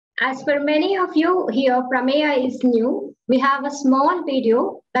As for many of you here, Prameya is new. We have a small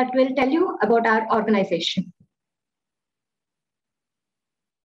video that will tell you about our organization.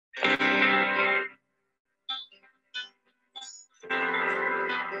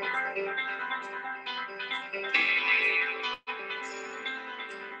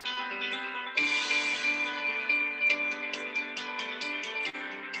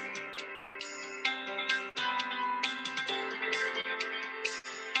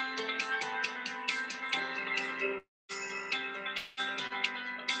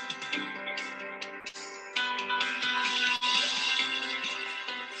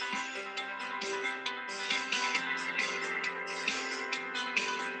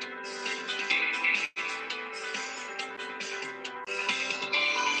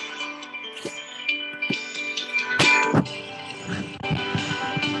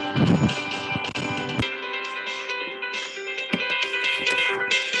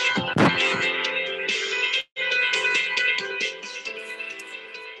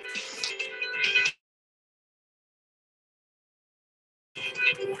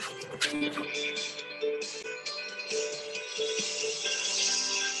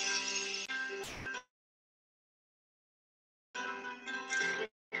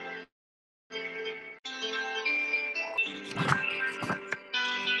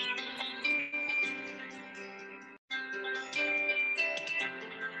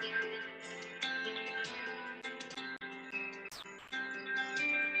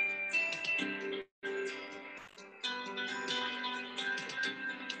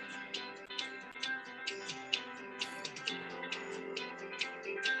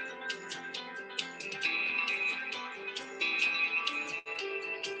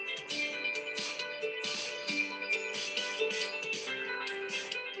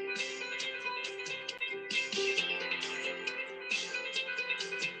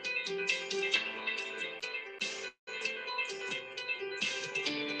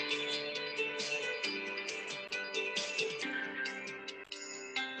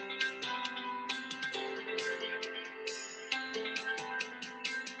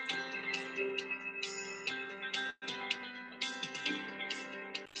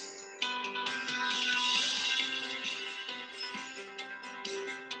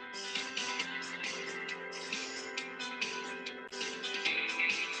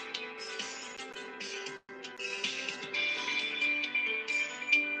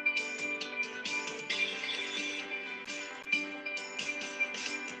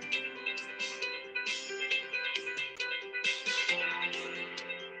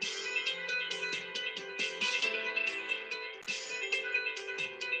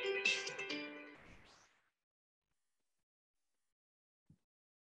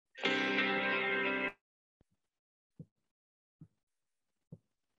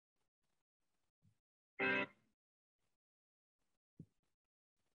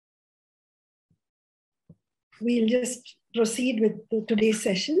 We'll just proceed with today's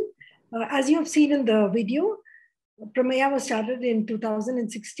session. As you have seen in the video, Prameya was started in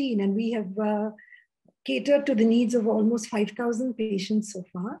 2016, and we have catered to the needs of almost 5,000 patients so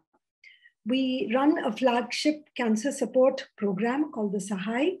far. We run a flagship cancer support program called the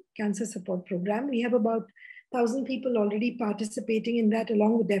Sahai Cancer Support Program. We have about 1,000 people already participating in that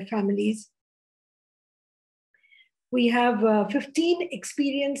along with their families. We have 15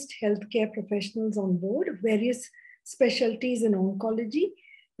 experienced healthcare professionals on board of various specialties in oncology.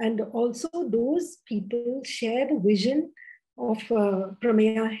 And also those people share the vision of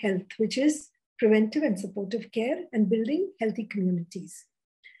Prameya Health, which is preventive and supportive care and building healthy communities.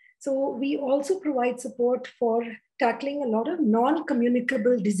 So we also provide support for tackling a lot of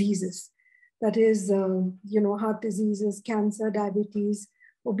non-communicable diseases. That is, heart diseases, cancer, diabetes,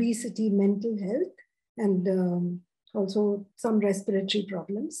 obesity, mental health, and also some respiratory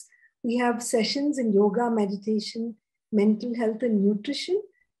problems. We have sessions in yoga, meditation, mental health, and nutrition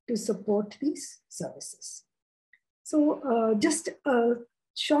to support these services. So just a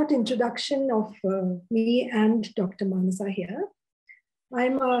short introduction of me and Dr. Manasa here.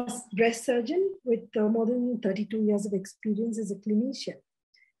 I'm a breast surgeon with more than 32 years of experience as a clinician.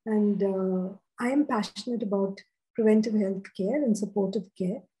 And I am passionate about preventive health care and supportive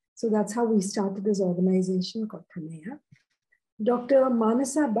care. So that's how we started this organization called Prameya. Dr.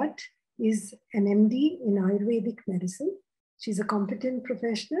 Manasa Bhatt is an MD in Ayurvedic medicine. She's a competent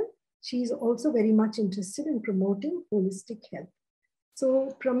professional. She's also very much interested in promoting holistic health.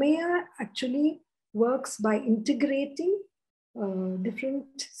 So Prameya actually works by integrating different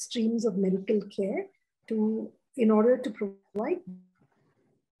streams of medical care in order to provide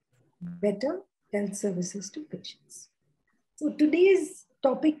better health services to patients. So today's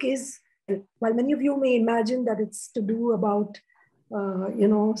topic is, while many of you may imagine that it's to do about,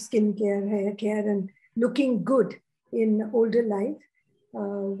 skincare, hair care, and looking good in older life,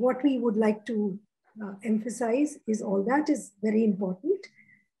 what we would like to emphasize is all that is very important.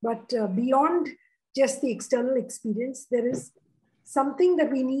 But beyond just the external experience, there is something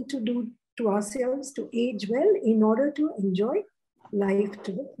that we need to do to ourselves to age well in order to enjoy life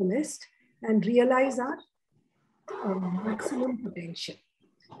to the fullest and realize our maximum potential.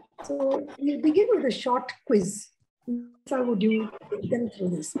 So we'll begin with a short quiz. How would you take them through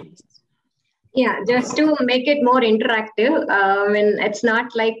this, please? Yeah, just to make it more interactive, when it's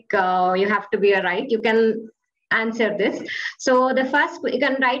not like you have to be right, you can answer this. So the first, you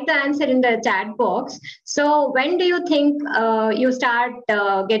can write the answer in the chat box. So when do you think you start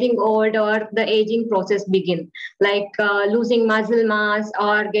getting old or the aging process begin? Like losing muscle mass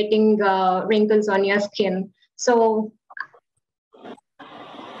or getting wrinkles on your skin. So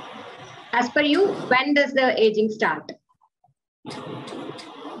as per you, when does the aging start?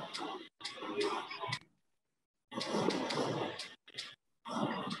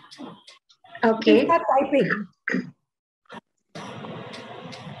 Okay. Start typing.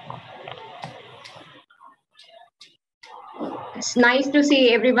 It's nice to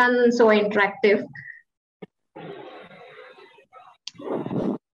see everyone so interactive.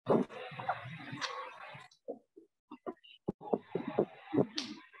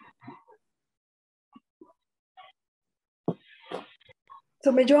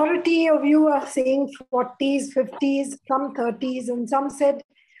 So majority of you are saying 40s, 50s, some 30s, and some said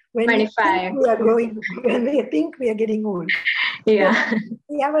when 25. we think we are getting old. Yeah. So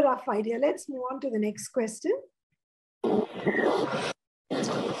we have a rough idea. Let's move on to the next question.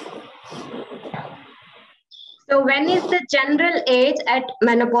 So when is the general age at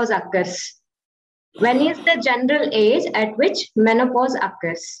menopause occurs? When is the general age at which menopause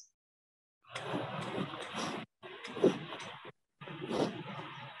occurs?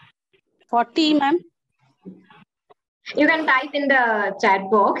 Forty, ma'am. You can type in the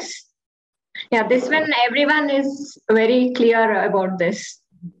chat box. Yeah, this one, everyone is very clear about this.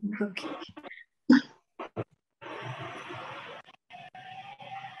 Okay.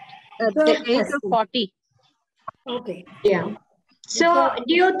 The age of 40. Okay. Yeah. So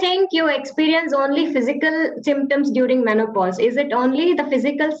do you think you experience only physical symptoms during menopause? Is it only the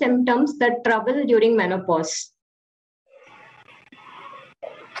physical symptoms that trouble during menopause?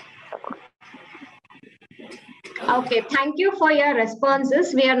 Okay, thank you for your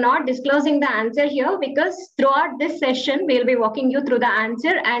responses. We are not disclosing the answer here because throughout this session, we'll be walking you through the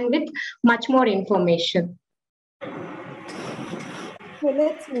answer and with much more information. So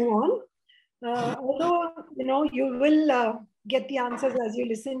let's move on. Although, you will get the answers as you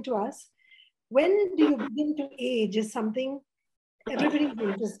listen to us. When do you begin to age is something everybody's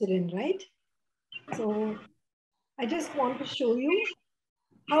interested in, right? So I just want to show you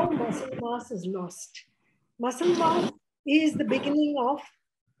how muscle mass is lost. Muscle mass is the beginning of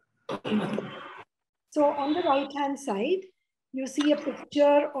aging. So on the right-hand side, you see a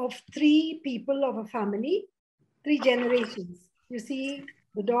picture of 3 people of a family, 3 generations. You see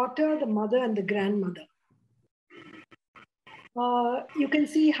the daughter, the mother, and the grandmother. You can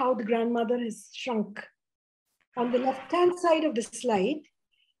see how the grandmother has shrunk. On the left-hand side of the slide,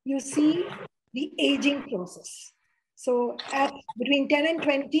 you see the aging process. So at between 10 and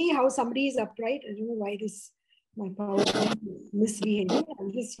 20, how somebody is upright. I don't know why my PowerPoint is misbehaving.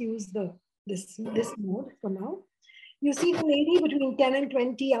 I'll just use this mode for now. You see the lady between 10 and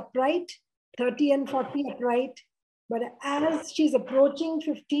 20 upright, 30 and 40 upright. But as she's approaching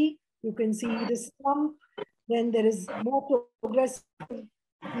 50, you can see the slump. Then there is more progressive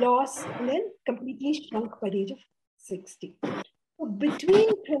loss, and then completely shrunk by the age of 60. So between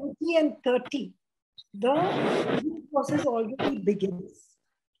 20 and 30, the aging process already begins.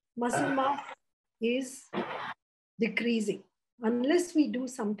 Muscle mass is decreasing. Unless we do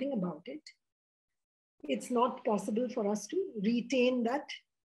something about it, it's not possible for us to retain that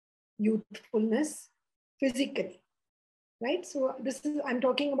youthfulness physically, right? So I'm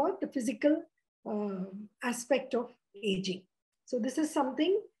talking about the physical aspect of aging. So this is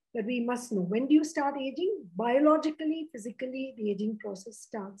something that we must know. When do you start aging? Biologically, physically, the aging process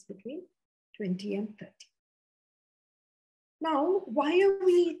starts between 20 and 30. Now, why are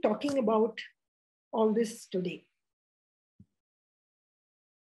we talking about all this today?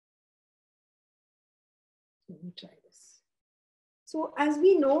 Let me try this. So as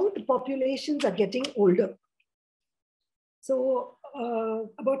we know, the populations are getting older. So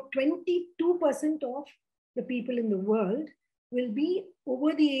about 22% of the people in the world will be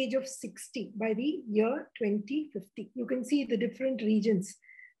over the age of 60 by the year 2050. You can see the different regions.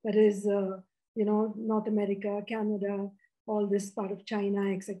 That is, North America, Canada, all this part of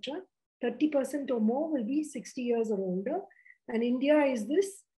China, etc. 30% or more will be 60 years or older. And India is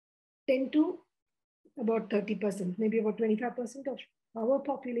this 10 to about 30%, maybe about 25% of our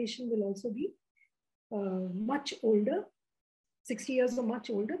population will also be much older, 60 years or much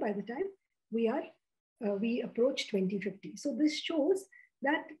older by the time we approach 2050. So this shows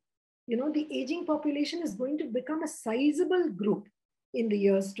that, the aging population is going to become a sizable group in the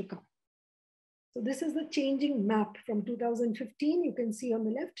years to come. So this is the changing map from 2015, you can see on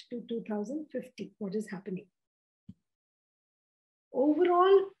the left, to 2050, what is happening.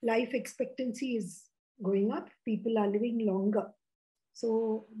 Overall, life expectancy is going up. People are living longer.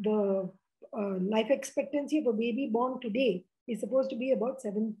 So the life expectancy of a baby born today is supposed to be about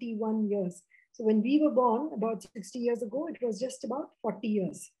 71 years. So when we were born about 60 years ago, it was just about 40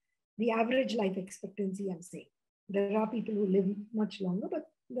 years. The average life expectancy, I'm saying. There are people who live much longer, but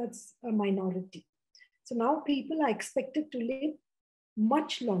that's a minority. So now people are expected to live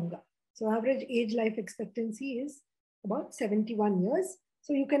much longer. So average age life expectancy is about 71 years.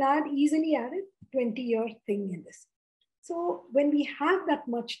 So you can easily add a 20-year thing in this. So when we have that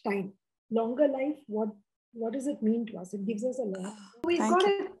much time, longer life, what does it mean to us? It gives us a lot. We've got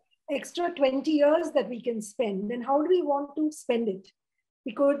an extra 20 years that we can spend. Then how do we want to spend it?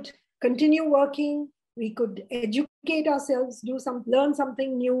 We could continue working. We could educate ourselves, learn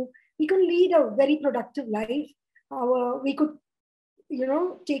something new. We could lead a very productive life. We could,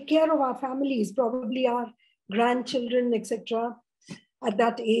 take care of our families, probably our grandchildren, etc. At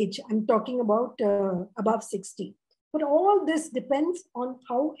that age. I'm talking about above 60. But all this depends on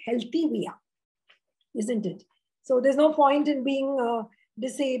how healthy we are, isn't it? So there's no point in being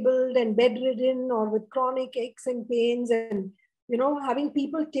disabled and bedridden or with chronic aches and pains and, having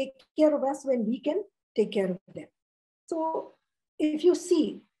people take care of us when we can take care of them. So if you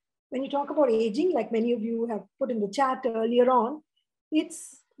see, when you talk about aging, like many of you have put in the chat earlier on,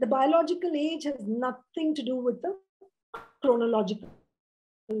 it's the biological age has nothing to do with the chronological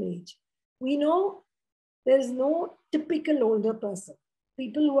age. We know there's no typical older person.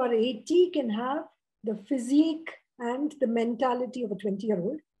 People who are 80 can have the physique and the mentality of a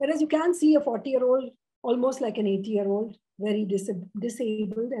 20-year-old, whereas you can see a 40-year-old almost like an 80-year-old, very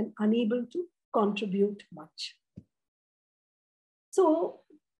disabled and unable to contribute much. So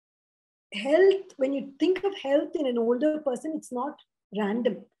health, when you think of health in an older person, it's not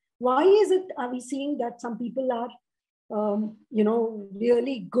random. Why are we seeing that some people are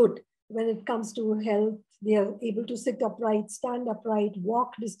really good when it comes to health? They are able to sit upright, stand upright,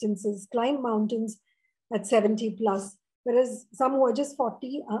 walk distances, climb mountains at 70 plus, whereas some who are just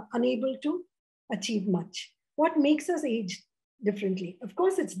 40 are unable to achieve much. What makes us age differently? Of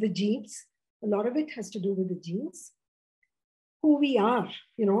course, it's the genes. A lot of it has to do with the genes. Who we are,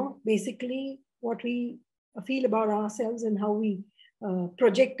 basically what we feel about ourselves and how we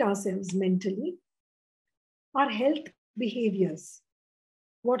project ourselves mentally. Our health behaviors.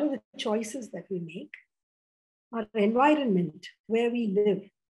 What are the choices that we make? Our environment, where we live,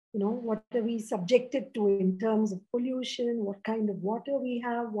 what are we subjected to in terms of pollution, what kind of water we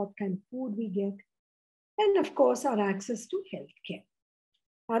have, what kind of food we get, and of course, our access to healthcare.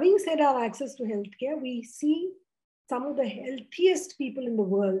 Having said our access to healthcare, we see some of the healthiest people in the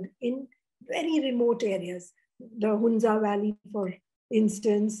world in very remote areas, the Hunza Valley, for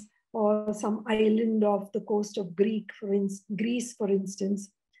instance, or some island off the coast of Greece, for instance.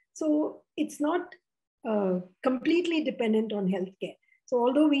 So it's not completely dependent on healthcare. So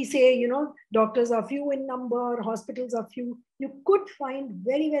although we say, doctors are few in number, hospitals are few, you could find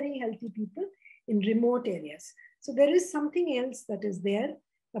very, very healthy people in remote areas. So there is something else that is there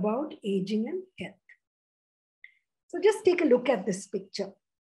about aging and health. So just take a look at this picture,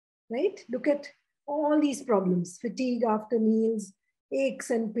 right? Look at all these problems: fatigue after meals, aches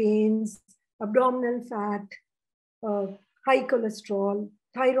and pains, abdominal fat, high cholesterol,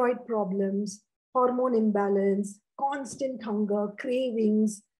 thyroid problems, hormone imbalance, constant hunger,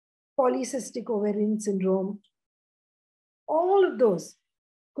 cravings, polycystic ovarian syndrome. All of those.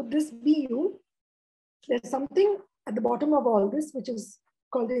 Could this be you? There's something at the bottom of all this, which is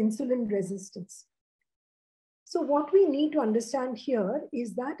called insulin resistance. So what we need to understand here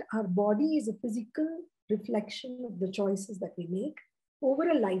is that our body is a physical reflection of the choices that we make over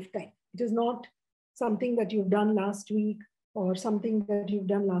a lifetime. It is not something that you've done last week or something that you've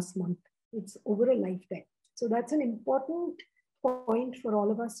done last month. It's over a lifetime. So that's an important point for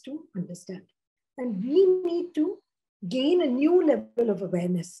all of us to understand. And we need to gain a new level of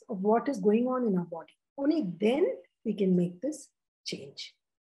awareness of what is going on in our body. Only then we can make this change.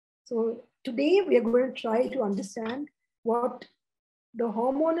 So today we are going to try to understand what the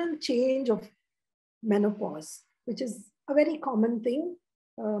hormonal change of menopause, which is a very common thing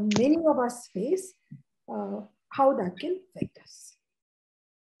many of us face, how that can affect us.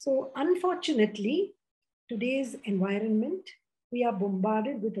 So unfortunately, today's environment, we are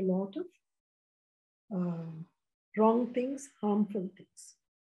bombarded with a lot of wrong things, harmful things.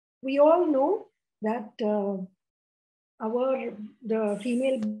 We all know that the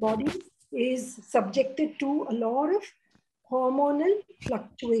female body is subjected to a lot of hormonal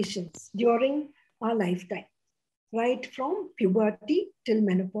fluctuations during our lifetime, right from puberty till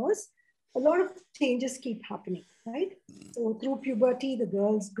menopause. A lot of changes keep happening, right? So through puberty, the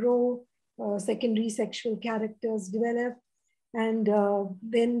girls grow, secondary sexual characters develop, and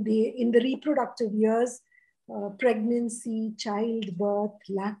then in the reproductive years, pregnancy, childbirth,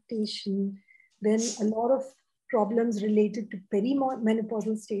 lactation, then a lot of problems related to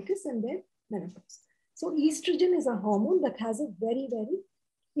perimenopausal status and then menopause. So estrogen is a hormone that has a very, very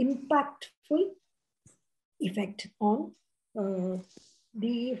impactful effect on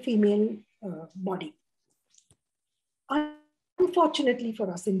the female body. Unfortunately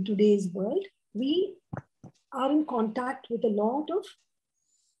for us in today's world, we are in contact with a lot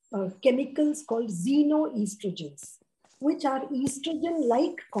of chemicals called xenoestrogens, which are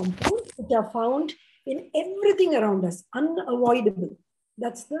estrogen-like compounds which are found in everything around us, unavoidable.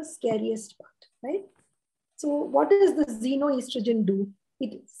 That's the scariest part, right? So what does the xenoestrogen do?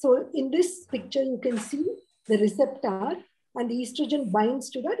 So in this picture, you can see the receptor and the estrogen binds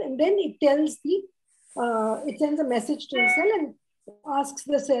to that, and then it tells it sends a message to the cell and asks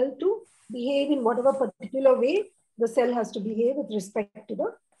the cell to behave in whatever particular way the cell has to behave with respect to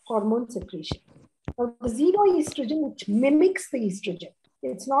the hormone secretion. Now, the xenoestrogen, which mimics the estrogen,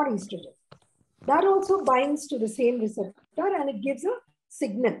 it's not estrogen, that also binds to the same receptor and it gives a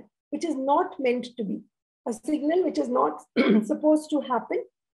signal, which is not meant to be. A signal which is not supposed to happen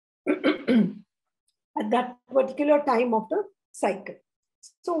at that particular time of the cycle.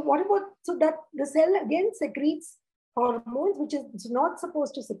 So that the cell again secretes hormones, which is not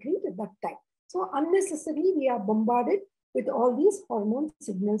supposed to secrete at that time. So unnecessarily, we are bombarded with all these hormone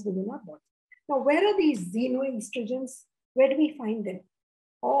signals within our body. Now, where are these xenoestrogens? Where do we find them?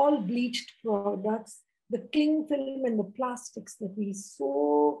 All bleached products, the cling film and the plastics that we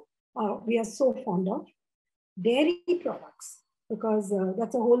are so fond of. Dairy products, because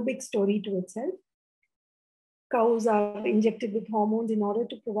that's a whole big story to itself. Cows are injected with hormones in order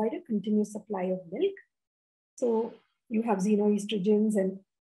to provide a continuous supply of milk. So you have xenoestrogens and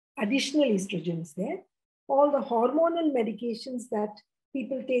additional estrogens there. All the hormonal medications that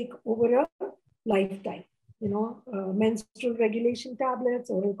people take over a lifetime, menstrual regulation tablets,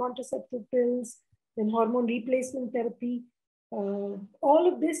 oral contraceptive pills, then hormone replacement therapy. All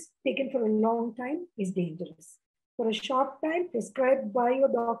of this taken for a long time is dangerous. For a short time, prescribed by your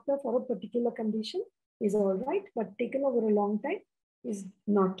doctor for a particular condition is all right, but taken over a long time is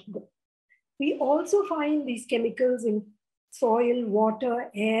not good. We also find these chemicals in soil,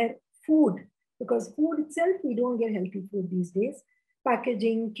 water, air, food, because food itself, we don't get healthy food these days.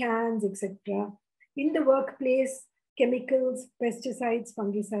 Packaging, cans, etc. In the workplace, chemicals, pesticides,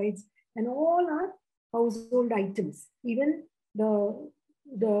 fungicides, and all our household items, even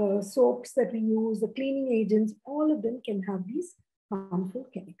the soaps that we use, the cleaning agents, all of them can have these harmful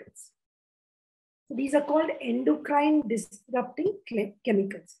chemicals. So these are called endocrine disrupting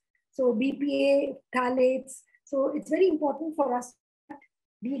chemicals. So BPA, phthalates. So it's very important for us to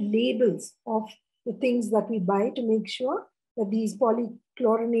the labels of the things that we buy to make sure that these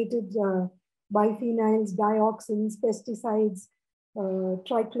polychlorinated biphenyls, dioxins, pesticides,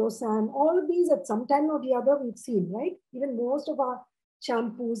 triclosan, all of these at some time or the other we've seen, right? Even most of our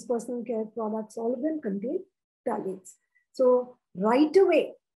shampoos, personal care products, all of them contain phthalates. So right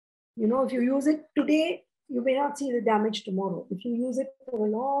away, if you use it today, you may not see the damage tomorrow. If you use it for a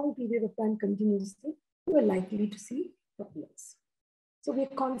long period of time continuously, you are likely to see problems. So we're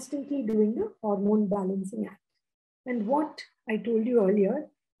constantly doing the hormone balancing act. And what I told you earlier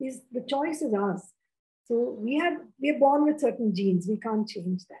is the choice is ours. So we are born with certain genes. We can't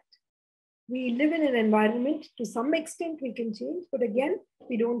change that. We live in an environment, to some extent we can change, but again,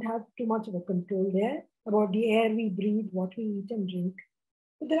 we don't have too much of a control there about the air we breathe, what we eat and drink.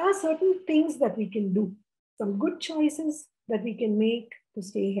 But there are certain things that we can do, some good choices that we can make to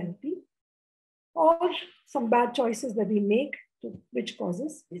stay healthy, or some bad choices that we make which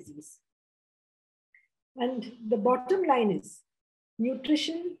causes disease. And the bottom line is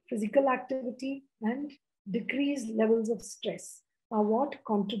nutrition, physical activity, and decreased levels of stress are what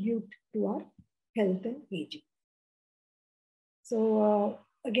contribute to our health and aging. So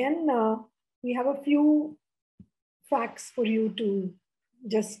again, we have a few facts for you to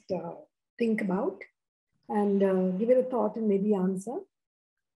just think about and give it a thought and maybe answer.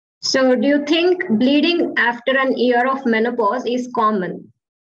 So, do you think bleeding after an year of menopause is common?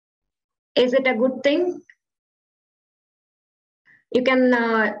 Is it a good thing? You can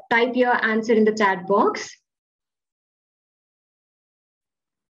type your answer in the chat box.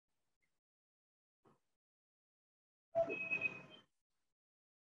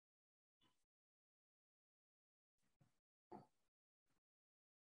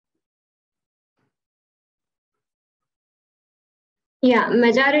 Yeah,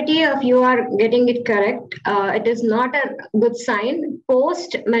 majority of you are getting it correct. It is not a good sign.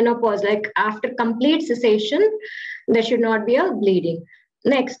 Post menopause, like after complete cessation, there should not be a bleeding.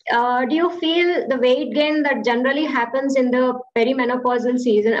 Next, do you feel the weight gain that generally happens in the perimenopausal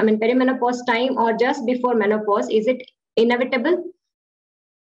season, I mean perimenopause time or just before menopause, is it inevitable?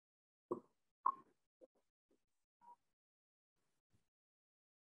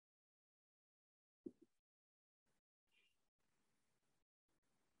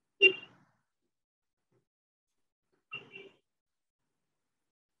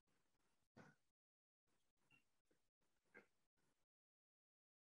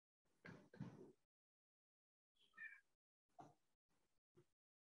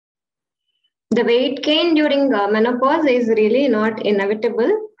 The weight gain during menopause is really not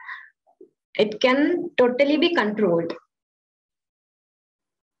inevitable. It can totally be controlled.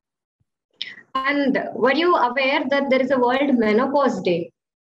 And were you aware that there is a World Menopause Day?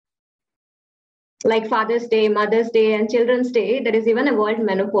 Like Father's Day, Mother's Day, and Children's Day, there is even a World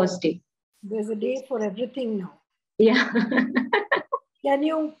Menopause Day. There's a day for everything now. Yeah. Can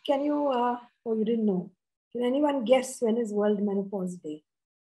you, oh, you didn't know. Can anyone guess when is World Menopause Day?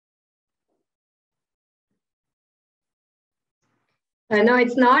 No,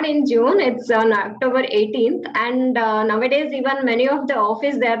 it's not in June. It's on October 18th. And nowadays, even many of the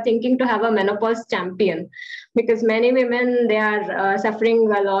office, they are thinking to have a menopause champion because many women, they are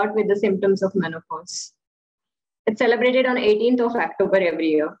suffering a lot with the symptoms of menopause. It's celebrated on 18th of October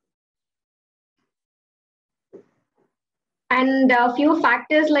every year. And a few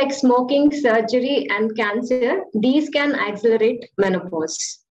factors like smoking, surgery, and cancer, these can accelerate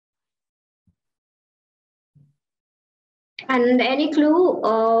menopause. And any clue,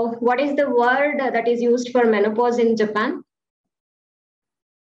 what is the word that is used for menopause in Japan?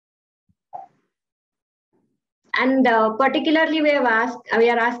 And particularly we are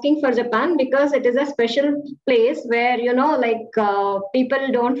asking for Japan because it is a special place where,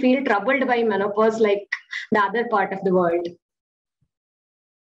 people don't feel troubled by menopause like the other part of the world.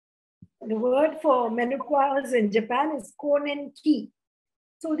 The word for menopause in Japan is konenki.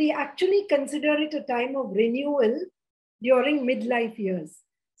 So they actually consider it a time of renewal during midlife years.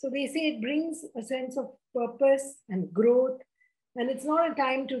 So they say it brings a sense of purpose and growth. And it's not a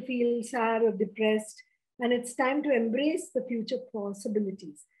time to feel sad or depressed. And it's time to embrace the future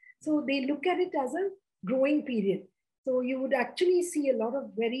possibilities. So they look at it as a growing period. So you would actually see a lot of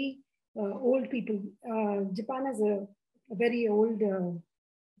very old people. Japan has a very old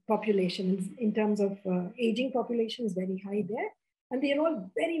population in terms of aging population is very high there. And they are all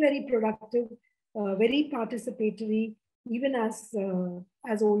very, very productive, very participatory, even as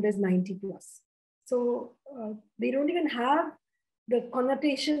old as 90 plus. So they don't even have the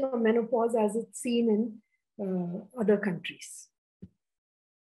connotation of menopause as it's seen in other countries.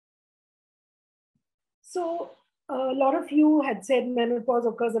 So a lot of you had said menopause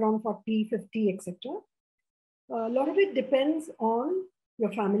occurs around 40, 50, etc. A lot of it depends on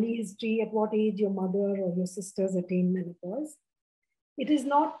your family history, at what age your mother or your sisters attain menopause. It is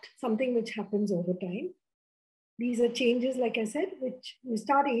not something which happens over time. These are changes, like I said, which you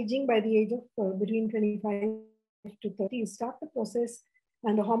start aging by the age of between 25 to 30. You start the process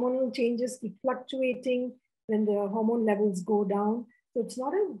and the hormonal changes keep fluctuating when the hormone levels go down. So it's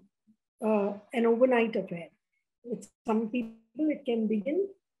not an overnight affair. With some people, it can begin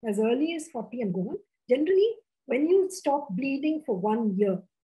as early as 40 and go on. Generally, when you stop bleeding for 1 year,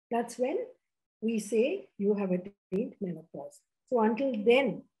 that's when we say you have attained menopause. So until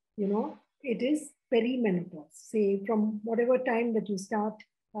then, it is perimenopause, say from whatever time that you start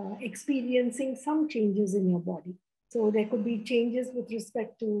experiencing some changes in your body. So there could be changes with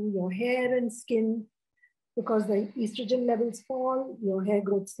respect to your hair and skin, because the estrogen levels fall, your hair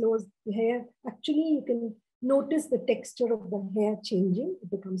growth slows. The hair, actually, you can notice the texture of the hair changing. It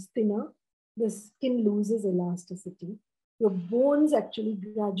becomes thinner. The skin loses elasticity. Your bones actually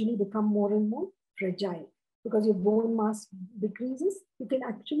gradually become more and more fragile because your bone mass decreases. You can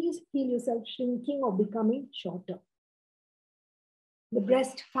actually feel yourself shrinking or becoming shorter. The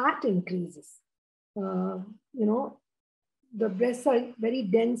breast fat increases. The breasts are very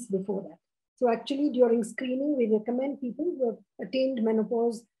dense before that. So actually during screening, we recommend people who have attained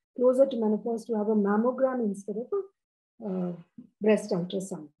menopause, closer to menopause, to have a mammogram instead of a breast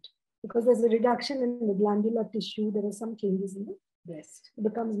ultrasound, because there's a reduction in the glandular tissue. There are some changes in the breast. It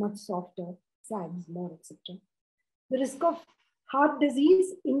becomes much softer, sags more, etc. The risk of heart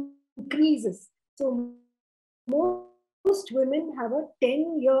disease increases. So most women have a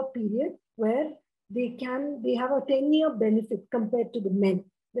 10-year period where they have a 10-year benefit compared to the men.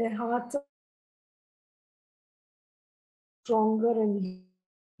 Their hearts are stronger and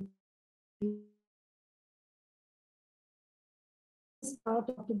start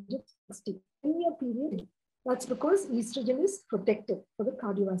after the 10-year period. That's because estrogen is protective for the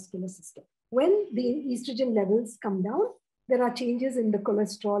cardiovascular system. When the estrogen levels come down, there are changes in the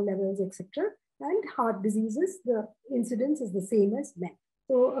cholesterol levels, etc. And heart diseases, the incidence is the same as men.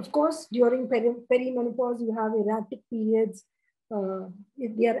 So, of course, during perimenopause, you have erratic periods.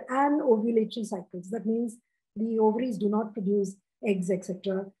 They are anovulatory cycles. That means the ovaries do not produce eggs,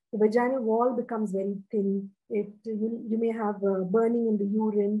 etc. The vaginal wall becomes very thin. You may have burning in the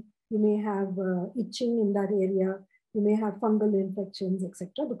urine. You may have itching in that area. You may have fungal infections,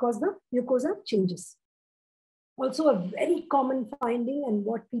 etc. because the mucosa changes. Also, a very common finding, and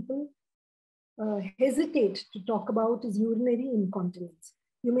what people hesitate to talk about, is urinary incontinence.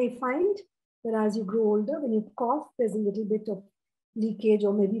 You may find that as you grow older, when you cough, there's a little bit of leakage,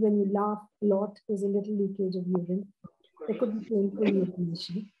 or maybe when you laugh a lot, there's a little leakage of urine. There could be painful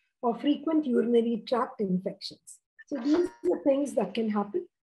urination or frequent urinary tract infections. So these are things that can happen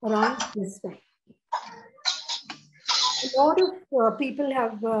around this time. A lot of people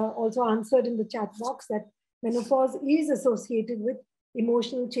have also answered in the chat box that menopause is associated with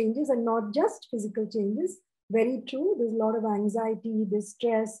emotional changes and not just physical changes. Very true. There's a lot of anxiety,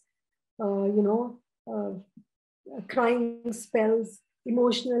 distress, crying spells,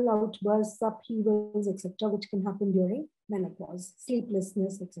 emotional outbursts, upheavals, etc., which can happen during menopause,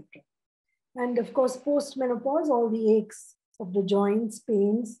 sleeplessness, etc. And of course, post-menopause, all the aches of the joints,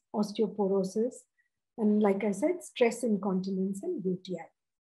 pains, osteoporosis, and like I said, stress incontinence and UTI.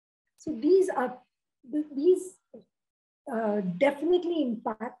 So these definitely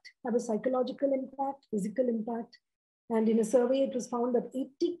have a psychological impact, physical impact. And in a survey, it was found that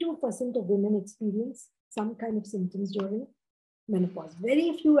 82% of women experience some kind of symptoms during menopause.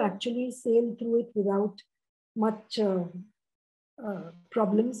 Very few actually sail through it without much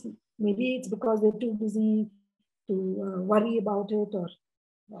problems. Maybe it's because they're too busy to worry about it, or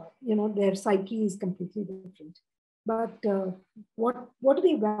their psyche is completely different. But what do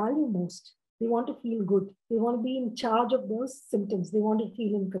they value most? They want to feel good. They want to be in charge of those symptoms. They want to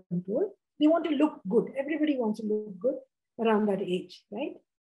feel in control. They want to look good. Everybody wants to look good around that age, right?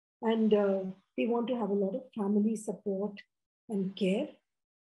 And they want to have a lot of family support and care,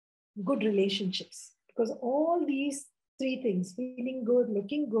 good relationships, because all these three things, feeling good,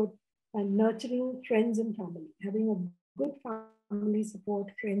 looking good, and nurturing friends and family, having a good family support,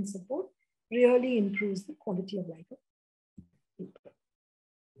 friend support, really improves the quality of life of people.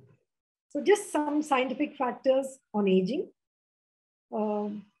 So just some scientific factors on aging.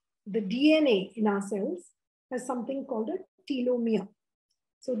 The DNA in our cells has something called a telomere.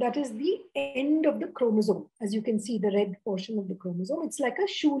 So that is the end of the chromosome. As you can see, the red portion of the chromosome, it's like a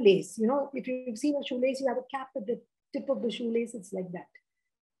shoelace. If you've seen a shoelace, you have a cap at the tip of the shoelace, it's like that.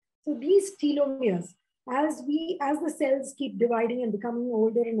 So these telomeres, as the cells keep dividing and becoming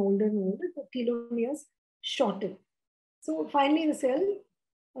older and older and older, the telomeres shorten. So finally the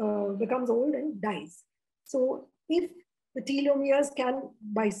cell becomes old and dies. So if the telomeres can,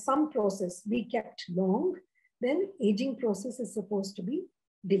 by some process, be kept long, then aging process is supposed to be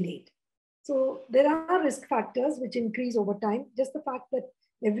delayed. So there are risk factors which increase over time. Just the fact that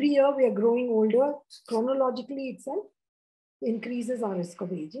every year we are growing older, chronologically itself increases our risk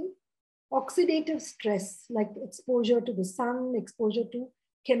of aging. Oxidative stress, like exposure to the sun, exposure to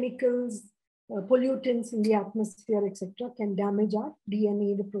chemicals, pollutants in the atmosphere, etc., can damage our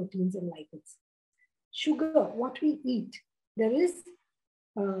DNA, the proteins and lipids. Sugar, what we eat, there is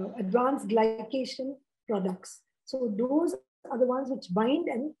advanced glycation products. So those are the ones which bind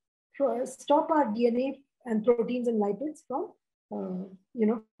and stop our DNA and proteins and lipids from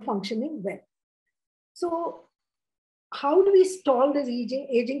functioning well. So how do we stall this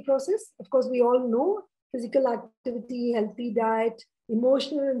aging process? Of course, we all know physical activity, healthy diet,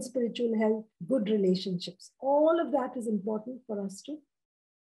 emotional and spiritual health, good relationships. All of that is important for us to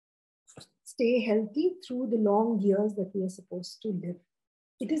stay healthy through the long years that we are supposed to live.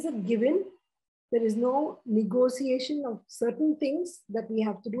 It is a given There is no negotiation of certain things that we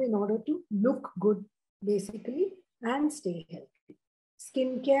have to do in order to look good, basically, and stay healthy.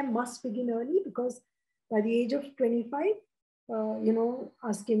 Skincare must begin early because by the age of 25,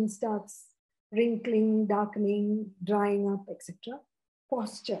 our skin starts wrinkling, darkening, drying up, etc.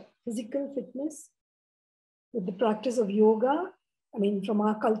 Posture, physical fitness, with the practice of yoga. I mean, from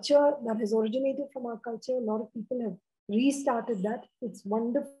our culture, that has originated from our culture. A lot of people have restarted that. It's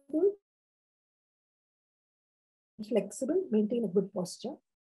wonderful, flexible, maintain a good posture.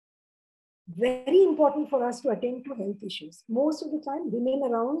 Very important for us to attend to health issues. Most of the time, women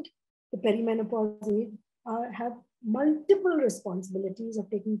around the perimenopause age have multiple responsibilities of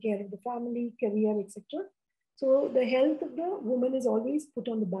taking care of the family, career, etc. So the health of the woman is always put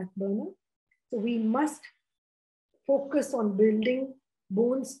on the back burner. So we must focus on building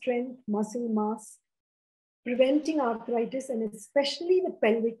bone strength, muscle mass, preventing arthritis, and especially the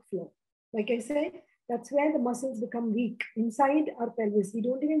pelvic floor. Like I said, that's where the muscles become weak inside our pelvis. We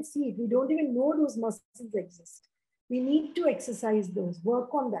don't even see it. We don't even know those muscles exist. We need to exercise those,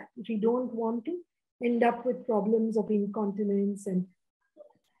 work on that if we don't want to end up with problems of incontinence and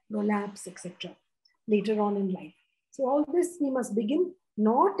prolapse, etc. later on in life. So all this we must begin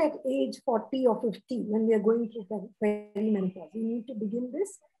not at age 40 or 50 when we are going through perimenopause. We need to begin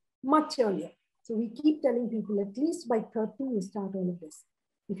this much earlier. So we keep telling people at least by 30 you start all of this.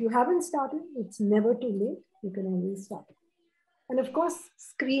 If you haven't started, it's never too late. You can always start it. And of course,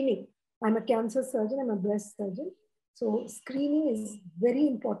 screening. I'm a cancer surgeon, I'm a breast surgeon. So screening is very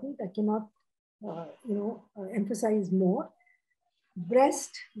important. I cannot emphasize more.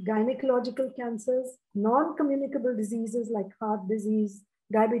 Breast, gynecological cancers, non-communicable diseases like heart disease,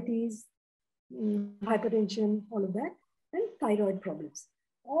 diabetes, hypertension, all of that, and thyroid problems.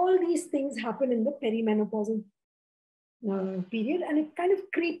 All these things happen in the perimenopausal period, and it kind of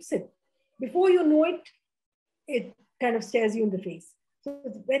creeps in. Before you know it, it kind of stares you in the face. So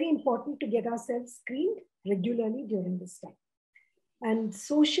it's very important to get ourselves screened regularly during this time. And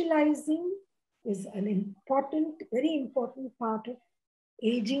socializing is an important, very important part of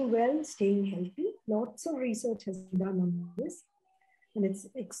aging well, staying healthy. Lots of research has been done on this. And it's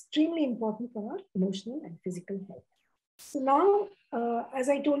extremely important for our emotional and physical health. So now, as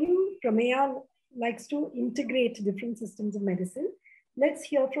I told you, Prameya likes to integrate different systems of medicine. Let's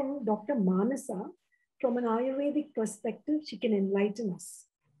hear from Dr. Manasa. From an Ayurvedic perspective, she can enlighten us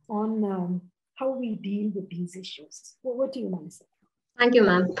on how we deal with these issues. Over to you, Manasa. Thank you,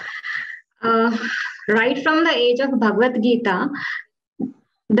 ma'am. Right from the age of Bhagavad Gita,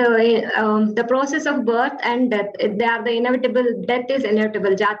 the process of birth and death, they are the inevitable. Death is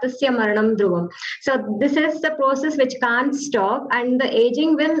inevitable. Jatasya maranam dhruvam. So this is the process which can't stop, and the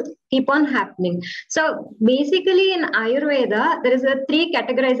aging will keep on happening. So basically, in Ayurveda, there is a three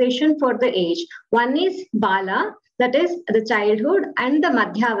categorization for the age. One is Bala, that is the childhood, and the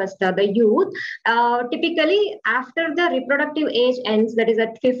Madhyavastha, the youth. Typically, after the reproductive age ends, that is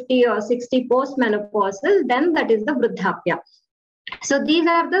at 50 or 60 post-menopausal, then that is the Vruddhapya. So these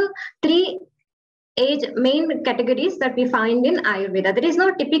are the three age main categories that we find in Ayurveda. There is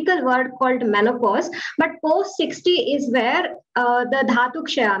no typical word called menopause, but post 60 is where the dhatu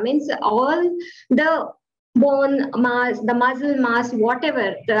kshaya, means all the bone mass, the muscle mass,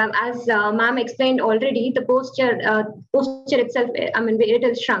 whatever, as ma'am explained already, the posture itself, it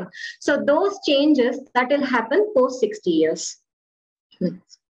is shrunk. So those changes that will happen post 60 years.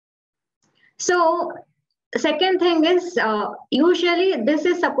 So second thing is, usually this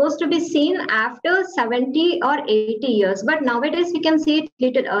is supposed to be seen after 70 or 80 years, but nowadays we can see it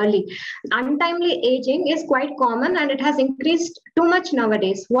little early. Untimely aging is quite common and it has increased too much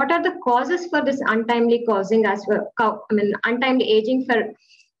nowadays. What are the causes for this untimely causing as well? Untimely aging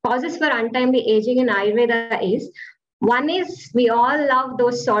causes for untimely aging in Ayurveda is, one is we all love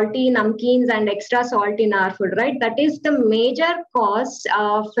those salty namkeens and extra salt in our food, right? That is the major cause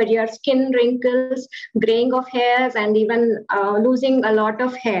for your skin wrinkles, graying of hairs, and even losing a lot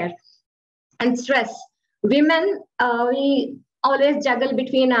of hair. And stress. Women, we always juggle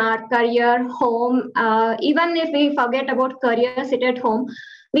between our career, home. Even if we forget about career, sit at home,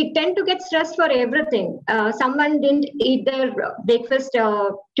 we tend to get stressed for everything. Someone didn't eat their breakfast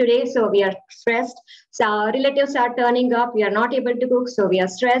today, so we are stressed. So relatives are turning up, we are not able to cook, so we are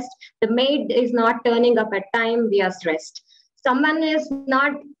stressed. The maid is not turning up at time, we are stressed. Someone is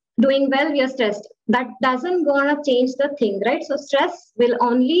not doing well, we are stressed. That doesn't gonna change the thing, right? So stress will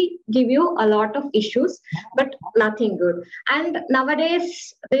only give you a lot of issues, but nothing good. And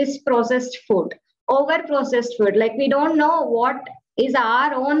nowadays, this processed food, over processed food, like we don't know what is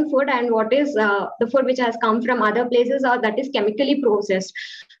our own food and what is the food which has come from other places or that is chemically processed.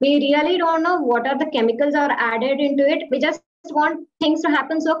 We really don't know what are the chemicals are added into it. We just want things to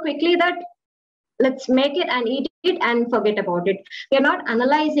happen so quickly that let's make it and eat it and forget about it. We are not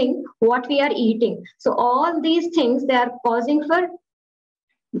analyzing what we are eating. So all these things, they are causing for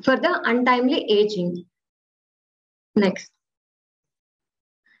the untimely aging. Next.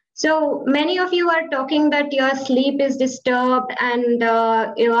 So many of you are talking that your sleep is disturbed and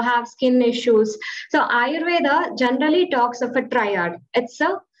you have skin issues. So Ayurveda generally talks of a triad. It's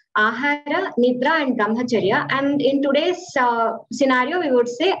a Ahara, Nidra, and Brahmacharya. And in today's scenario, we would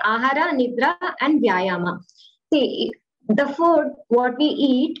say Ahara, Nidra, and Vyayama. See, the food, what we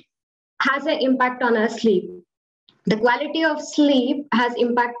eat, has an impact on our sleep. The quality of sleep has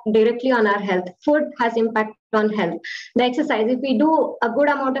impact directly on our health. Food has impact on health. The exercise, if we do a good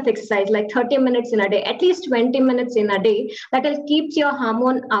amount of exercise, like 30 minutes in a day, at least 20 minutes in a day, that will keep your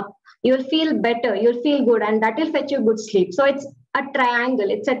hormone up. You'll feel better, you'll feel good, and that will fetch you good sleep. So it's a triangle,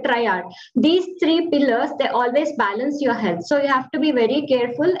 it's a triad. These three pillars, they always balance your health. So you have to be very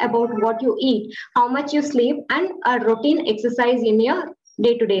careful about what you eat, how much you sleep, and a routine exercise in your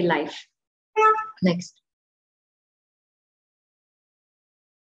day-to-day life. Next.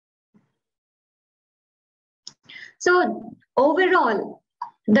 So overall,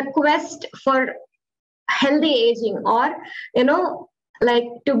 the quest for healthy aging, or like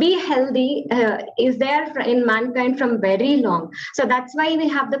to be healthy, is there in mankind from very long. So that's why we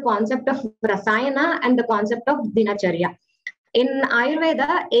have the concept of rasayana and the concept of dinacharya. In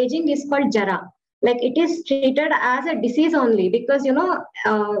Ayurveda, aging is called jara. Like it is treated as a disease only because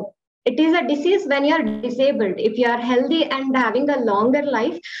it is a disease when you are disabled. If you are healthy and having a longer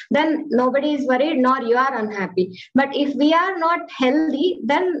life, then nobody is worried, nor you are unhappy. But if we are not healthy,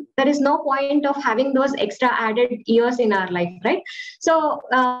 then there is no point of having those extra added years in our life, right? So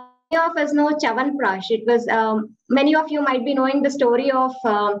many of us know Chavanprash. It was many of you might be knowing the story of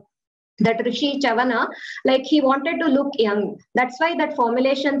that Rishi Chavana, like he wanted to look young. That's why that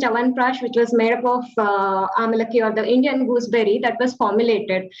formulation Chavanprash, which was made up of amalaki or the Indian gooseberry, that was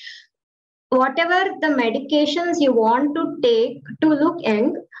formulated. Whatever the medications you want to take to look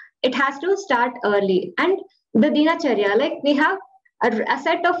young, it has to start early. And the dinacharya, like we have a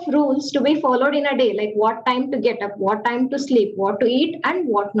set of rules to be followed in a day, like what time to get up, what time to sleep, what to eat, and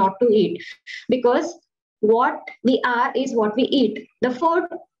what not to eat. Because what we are is what we eat. The food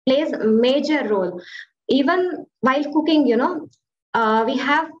plays a major role. Even while cooking, we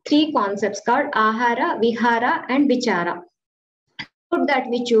have three concepts called ahara, vihara, and vichara. Food that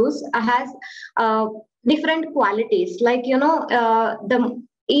we choose has different qualities. Like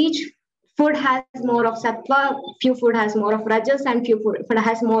each food has more of sattva, few food has more of rajas, and few food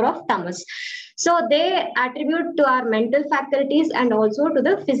has more of tamas. So they attribute to our mental faculties and also to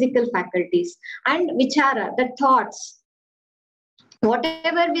the physical faculties. And vichara, the thoughts,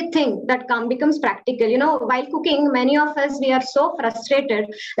 whatever we think that becomes practical. While cooking, many of us, we are so frustrated,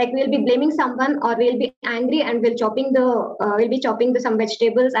 like we'll be blaming someone or we'll be angry and we'll be chopping some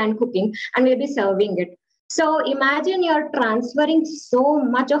vegetables and cooking and we'll be serving it. So imagine you're transferring so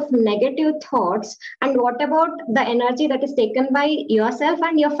much of negative thoughts, and what about the energy that is taken by yourself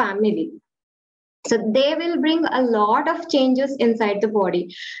and your family? So they will bring a lot of changes inside the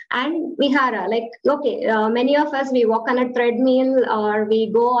body. And vihara, like, okay, many of us, we walk on a treadmill or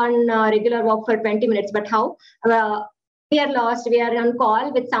we go on a regular walk for 20 minutes, but how? We are lost. We are on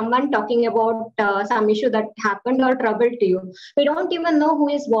call with someone talking about some issue that happened or trouble to you. We don't even know who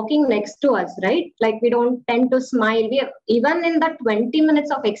is walking next to us, right? Like we don't tend to smile. Even in the 20 minutes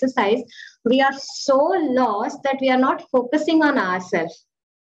of exercise, we are so lost that we are not focusing on ourselves.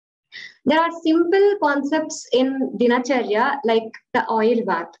 There are simple concepts in dinacharya, like the oil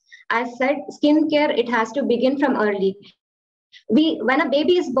bath. As said, skincare, it has to begin from early. When a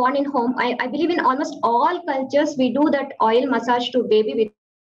baby is born in home, I believe in almost all cultures, we do that oil massage to baby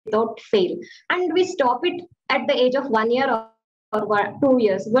without fail. And we stop it at the age of 1 year or 2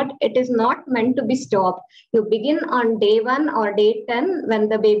 years, but it is not meant to be stopped. You begin on day 1 or day 10 when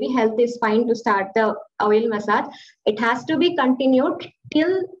the baby health is fine to start the oil massage. It has to be continued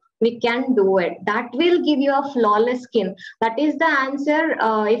till we can do it. That will give you a flawless skin. That is the answer.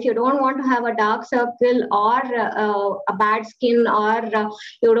 If you don't want to have a dark circle or a bad skin, or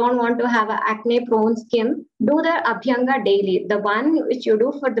you don't want to have an acne prone skin, do the Abhyanga daily. The one which you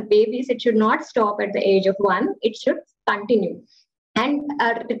do for the babies, it should not stop at the age of 1. It should continue. And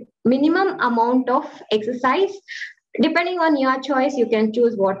a minimum amount of exercise, depending on your choice, you can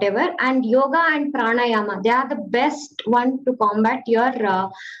choose whatever. And yoga and pranayama, they are the best one to combat your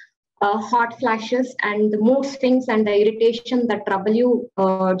hot flashes and the mood swings and the irritation that trouble you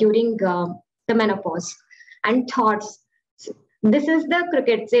during the menopause, and thoughts. This is the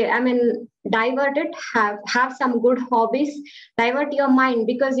cricket. Say, I mean, divert it. Have some good hobbies. Divert your mind,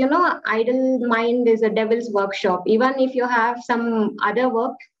 because idle mind is a devil's workshop. Even if you have some other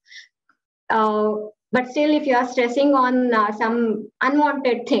work, uh, but still, if you are stressing on some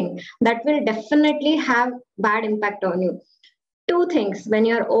unwanted thing, that will definitely have bad impact on you. Two things: when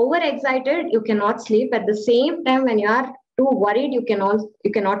you are overexcited, you cannot sleep. At the same time, when you are too worried, you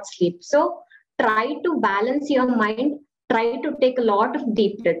cannot sleep. So try to balance your mind. Try to take a lot of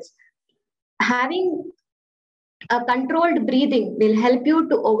deep breaths. Having a controlled breathing will help you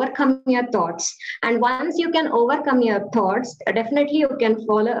to overcome your thoughts. And once you can overcome your thoughts, definitely you can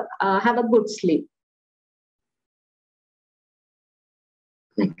have a good sleep.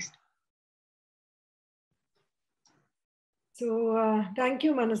 Next. So thank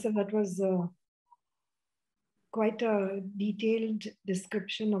you, Manasa. That was quite a detailed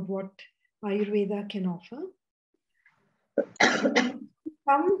description of what Ayurveda can offer.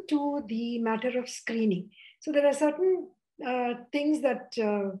 Come to the matter of screening. So there are certain things that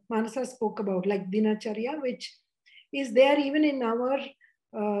Manasa spoke about, like dinacharya, which is there even in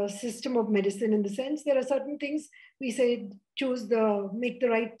our system of medicine, in the sense there are certain things we say: make the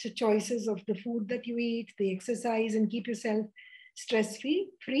right choices of the food that you eat, the exercise, and keep yourself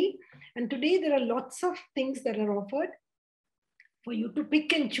stress-free. And today there are lots of things that are offered for you to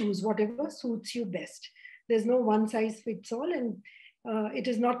pick and choose whatever suits you best. There's no one size fits all, and it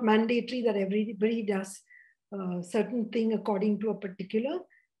is not mandatory that everybody does certain thing according to a particular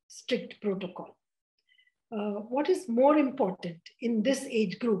strict protocol. What is more important in this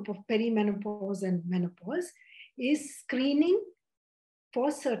age group of perimenopause and menopause is screening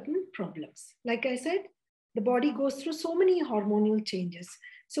for certain problems. Like I said, the body goes through so many hormonal changes.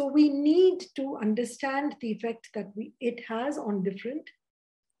 So we need to understand the effect that it has on different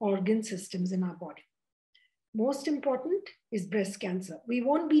organ systems in our body. Most important is breast cancer. We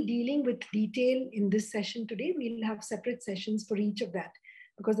won't be dealing with detail in this session today. We'll have separate sessions for each of that,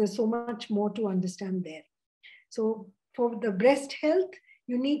 because there's so much more to understand there. So for the breast health,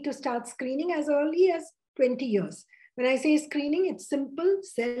 you need to start screening as early as 20 years. When I say screening, it's simple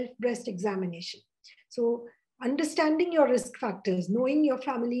self-breast examination. So understanding your risk factors, knowing your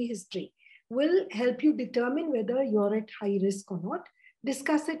family history will help you determine whether you're at high risk or not.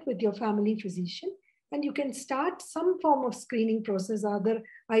 Discuss it with your family physician, and you can start some form of screening process,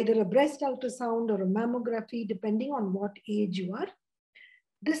 either a breast ultrasound or a mammography, depending on what age you are.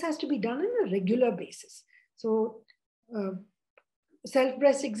 This has to be done on a regular basis. So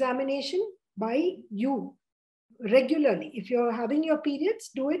self-breast examination by you regularly. If you're having your periods,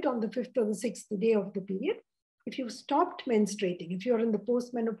 do it on the 5th or the 6th day of the period. If you've stopped menstruating, if you're in the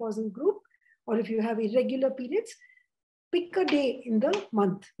postmenopausal group, or if you have irregular periods, pick a day in the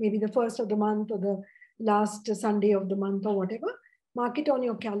month, maybe the 1st of the month or the last Sunday of the month or whatever. Mark it on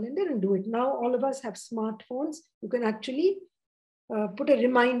your calendar and do it. Now all of us have smartphones. You can actually put a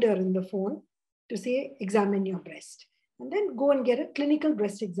reminder in the phone to say, examine your breast. And then go and get a clinical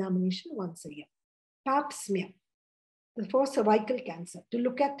breast examination once a year. Pap smear for cervical cancer, to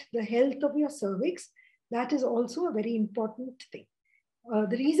look at the health of your cervix. That is also a very important thing.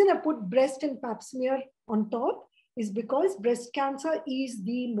 The reason I put breast and pap smear on top is because breast cancer is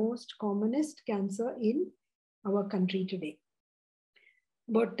the most commonest cancer in our country today.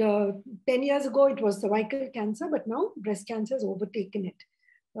 But 10 years ago, it was cervical cancer, but now breast cancer has overtaken it.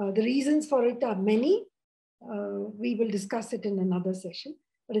 The reasons for it are many. We will discuss it in another session,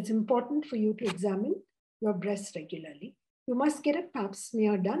 but it's important for you to examine your breast regularly. You must get a pap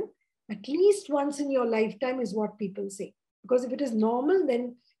smear done at least once in your lifetime, is what people say. Because if it is normal,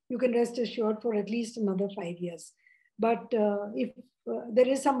 then you can rest assured for at least another 5 years. But if there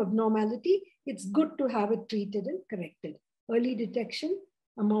is some abnormality, it's good to have it treated and corrected. Early detection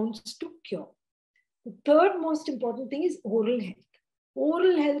amounts to cure. The third most important thing is oral health.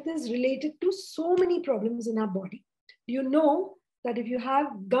 Oral health is related to so many problems in our body. You know that if you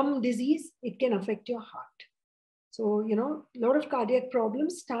have gum disease, it can affect your heart. So, a lot of cardiac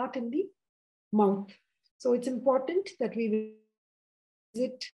problems start in the mouth. So it's important that we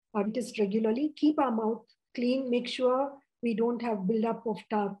visit our dentist regularly, keep our mouth clean, make sure we don't have buildup of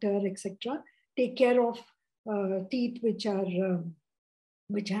tartar, etc. Take care of teeth which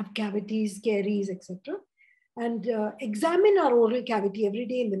have cavities, caries, etc. And examine our oral cavity every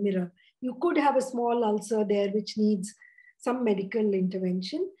day in the mirror. You could have a small ulcer there which needs some medical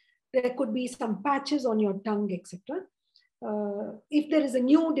intervention. There could be some patches on your tongue, etc. If there is a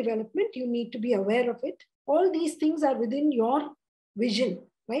new development, you need to be aware of it. All these things are within your vision.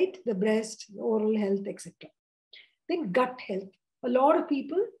 right? The breast, oral health, etc. Then gut health. A lot of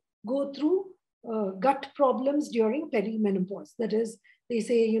people go through gut problems during perimenopause. That is, they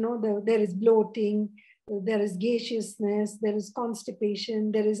say, there is bloating, there is gaseousness, there is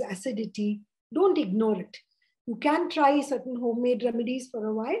constipation, there is acidity. Don't ignore it. You can try certain homemade remedies for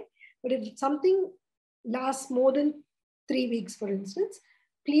a while, but if something lasts more than 3 weeks, for instance,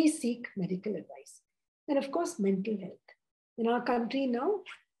 please seek medical advice. And of course, mental health. In our country now,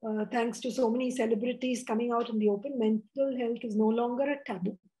 thanks to so many celebrities coming out in the open, mental health is no longer a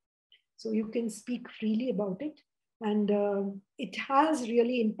taboo. So you can speak freely about it. And it has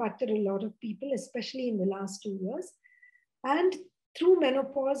really impacted a lot of people, especially in the last 2 years. And through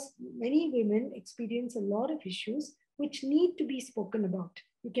menopause, many women experience a lot of issues which need to be spoken about.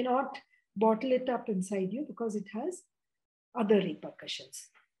 You cannot bottle it up inside you because it has other repercussions.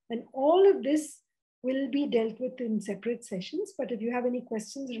 And all of this will be dealt with in separate sessions. But if you have any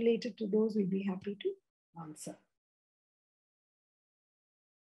questions related to those, we'll be happy to answer.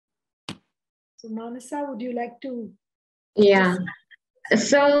 So Manasa, would you like to? Yeah.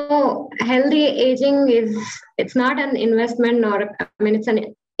 So healthy aging it's not an investment, it's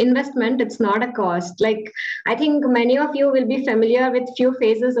an investment, it's not a cost. Like, I think many of you will be familiar with few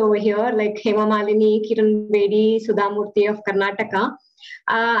faces over here, like Hema Malini, Kiran Bedi, Sudhamurthy of Karnataka.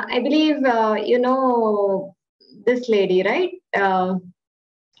 I believe, you know this lady, right?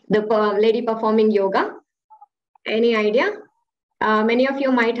 The lady performing yoga. Any idea? Many of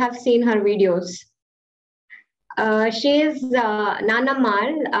you might have seen her videos. She's Nana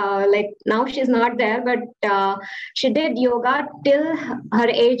Mal. Like, now she's not there, but she did yoga till her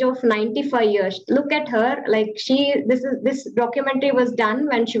age of 95 years. Look at her. Like, this documentary was done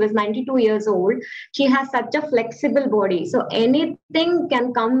when she was 92 years old. She has such a flexible body. So anything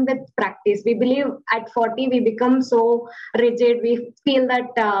can come with practice. We believe at 40 we become so rigid. We feel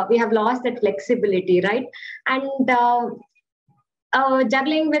that we have lost that flexibility, right? And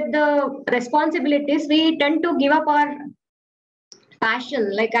juggling with the responsibilities, we tend to give up our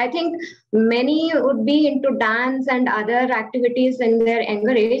passion. Like, I think many would be into dance and other activities in their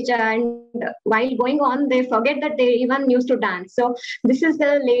younger age, and while going on, they forget that they even used to dance. So this is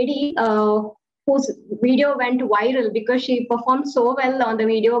the lady whose video went viral because she performed so well on the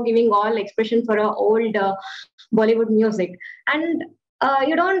video, giving all expression for her old Bollywood music. And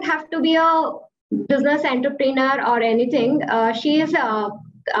you don't have to be a business entrepreneur or anything. She is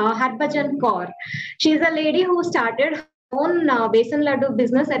Harbhajan Kaur. She is a lady who started her own Besan Laddu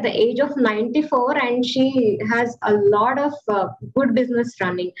business at the age of 94, and she has a lot of good business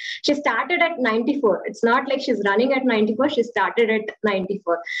running. She started at 94. It's not like she's running at 94. She started at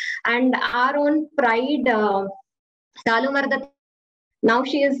 94. And our own pride, Salumarda, now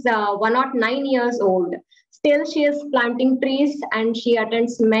she is 109 years old. Still, she is planting trees and she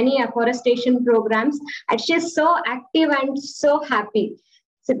attends many afforestation programs. And she is so active and so happy.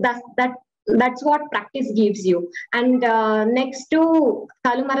 So that's what practice gives you. And next to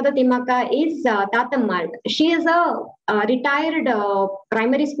Kalumarada Timaka is Tatammal. She is a retired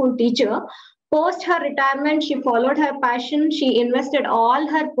primary school teacher. Post her retirement, she followed her passion. She invested all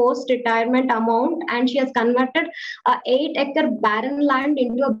her post-retirement amount and she has converted a 8-acre barren land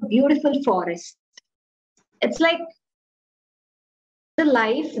into a beautiful forest. It's like the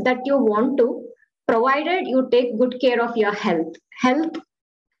life that you want to, provided you take good care of your health. Health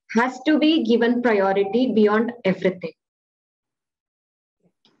has to be given priority beyond everything.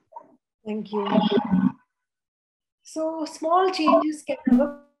 Thank you. So small changes can have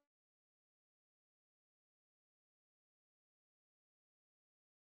a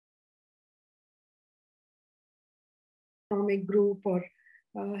economic group or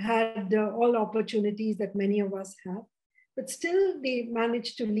had all opportunities that many of us have, but still they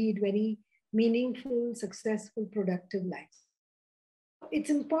managed to lead very meaningful, successful, productive lives. It's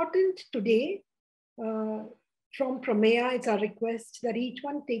important today, from Prameya, it's our request that each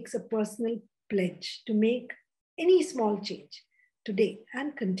one takes a personal pledge to make any small change today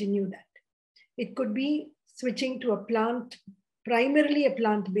and continue that. It could be switching to primarily a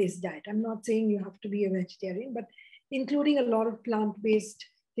plant-based diet. I'm not saying you have to be a vegetarian, but including a lot of plant-based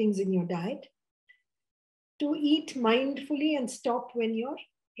things in your diet. To eat mindfully and stop when you're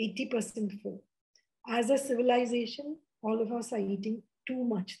 80% full. As a civilization, all of us are eating too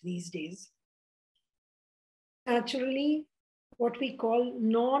much these days. Naturally, what we call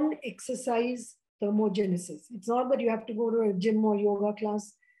non-exercise thermogenesis. It's not that you have to go to a gym or yoga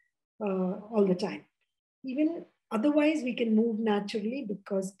class all the time. Even otherwise, we can move naturally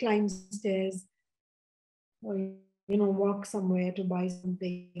because climb stairs, or walk somewhere to buy some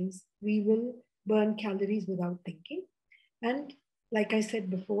things. We will burn calories without thinking. And like I said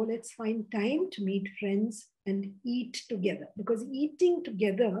before, let's find time to meet friends and eat together, because eating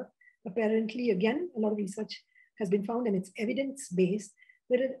together, apparently, again, a lot of research has been found and it's evidence-based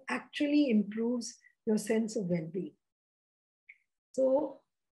that it actually improves your sense of well-being. So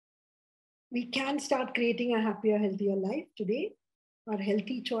we can start creating a happier, healthier life today. Our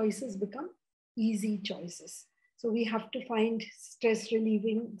healthy choices become easy choices. So we have to find stress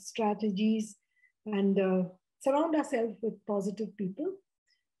relieving strategies and surround ourselves with positive people,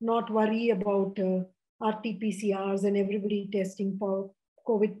 not worry about RT-PCRs and everybody testing for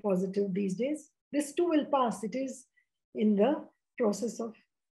COVID positive these days. This too will pass. It is in the process of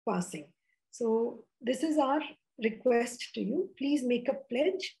passing. So this is our request to you. Please make a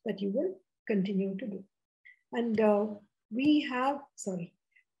pledge that you will continue to do. And we have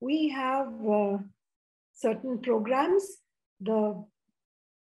certain programs, the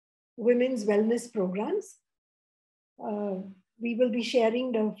women's wellness programs. We will be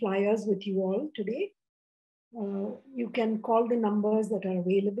sharing the flyers with you all today. You can call the numbers that are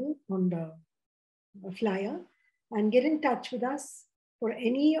available on the flyer and get in touch with us for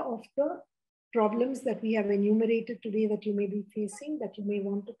any of the problems that we have enumerated today that you may be facing, that you may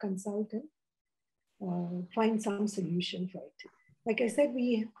want to consult and find some solution for it. Like I said,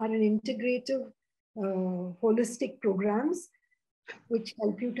 we are an integrative, holistic programs which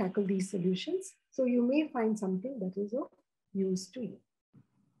help you tackle these solutions. So you may find something that is of use to you.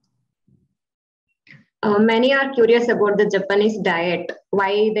 Many are curious about the Japanese diet,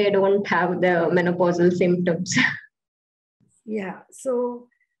 why they don't have the menopausal symptoms. Yeah, so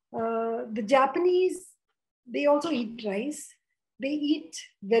the Japanese, they also eat rice. They eat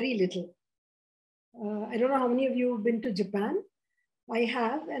very little. I don't know how many of you have been to Japan. I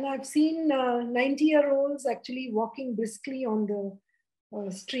have, and I've seen 90-year-olds actually walking briskly on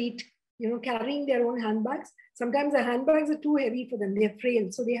the street, carrying their own handbags. Sometimes the handbags are too heavy for them. They're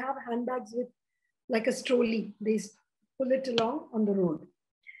frail. So they have handbags with like a trolley. They pull it along on the road.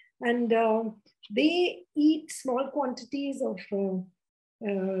 And they eat small quantities of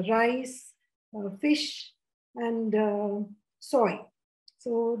rice, fish, and soy.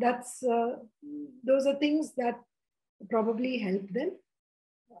 So those are things that probably help them.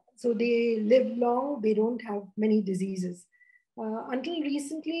 So they live long, they don't have many diseases. Until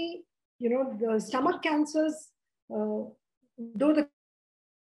recently, the stomach cancers, though the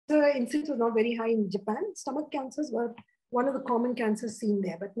incidence was not very high in Japan, stomach cancers were one of the common cancers seen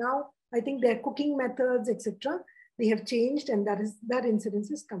there. But now I think their cooking methods, etc., they have changed, and that incidence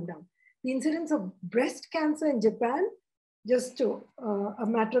has come down. The incidence of breast cancer in Japan, just to, a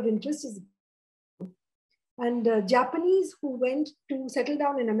matter of interest, is and Japanese who went to settle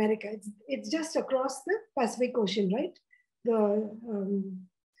down in America, it's just across the Pacific Ocean, right?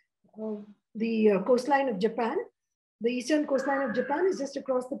 The coastline of Japan, the eastern coastline of Japan is just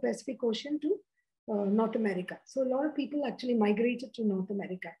across the Pacific Ocean to North America. So a lot of people actually migrated to North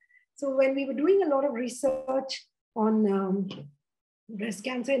America. So when we were doing a lot of research on breast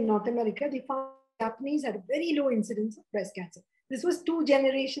cancer in North America, they found Japanese had a very low incidence of breast cancer. This was 2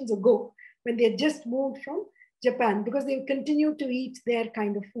 generations ago, when they had just moved from Japan, because they continued to eat their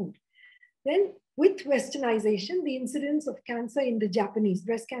kind of food. Then with westernization, the incidence of cancer in the Japanese,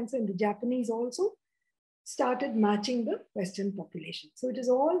 breast cancer in the Japanese also started matching the Western population. So it is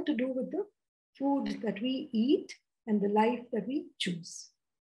all to do with the food that we eat and the life that we choose.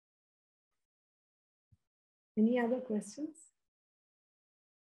 Any other questions?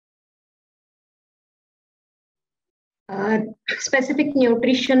 Specific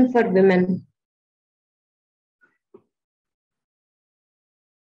nutrition for women.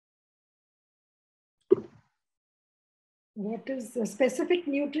 What is specific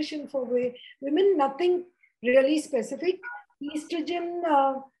nutrition for women? Nothing really specific.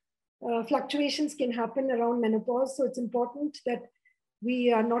 Estrogen fluctuations can happen around menopause. So it's important that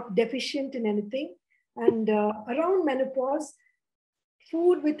we are not deficient in anything. And around menopause,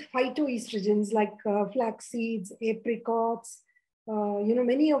 food with phytoestrogens like flax seeds, apricots,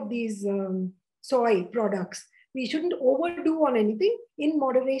 many of these soy products, we shouldn't overdo on anything. In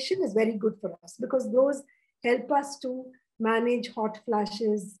moderation is very good for us, because those help us to manage hot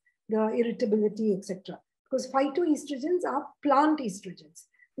flashes, the irritability, etc. Because phytoestrogens are plant estrogens,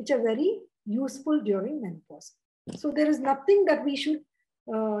 which are very useful during menopause. So there is nothing that we should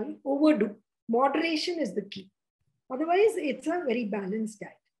overdo. Moderation is the key. Otherwise, it's a very balanced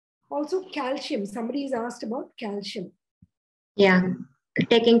diet. Also, calcium. Somebody is asked about calcium. Yeah,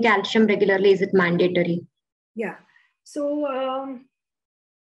 taking calcium regularly, is it mandatory? Yeah. So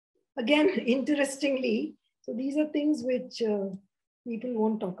again, interestingly, so these are things which people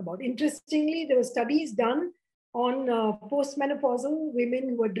won't talk about. Interestingly, there were studies done on postmenopausal women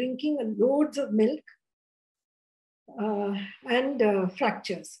who were drinking loads of milk and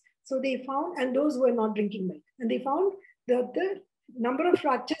fractures. So they found, and those who were not drinking milk, and they found that the number of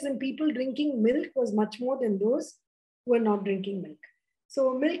fractures in people drinking milk was much more than those who were not drinking milk.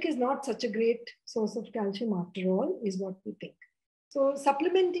 So milk is not such a great source of calcium after all, is what we think. So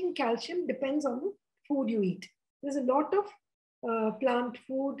supplementing calcium depends on the food you eat. There's a lot of plant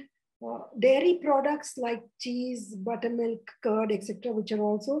food, dairy products like cheese, buttermilk, curd, etc., which are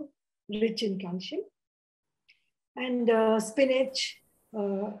also rich in calcium. And spinach,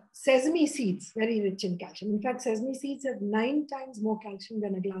 sesame seeds, very rich in calcium. In fact, sesame seeds have 9 times more calcium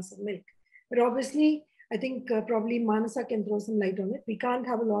than a glass of milk. But obviously, I think probably Manasa can throw some light on it. We can't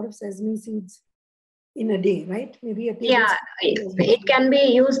have a lot of sesame seeds in a day, right? Maybe a tablespoon. Yeah, it can be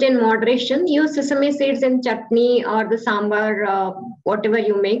used in moderation. Use sesame seeds in chutney or the sambar, whatever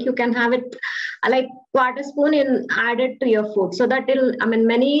you make. You can have it like quarter spoon in added to your food. So that will, I mean,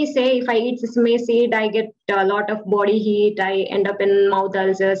 many say if I eat sesame seed, I get a lot of body heat, I end up in mouth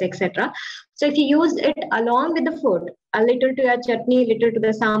ulcers, etc. So if you use it along with the food, a little to your chutney, little to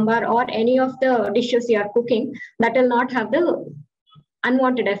the sambar, or any of the dishes you are cooking, that will not have the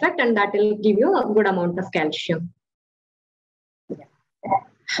unwanted effect, and that will give you a good amount of calcium.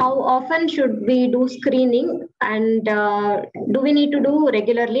 How often should we do screening, and do we need to do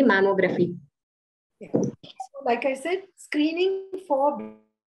regularly mammography? Yeah. So like I said, screening for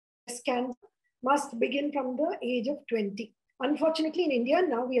breast cancer must begin from the age of 20. Unfortunately, in India,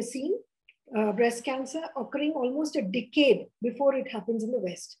 now we are seeing breast cancer occurring almost a decade before it happens in the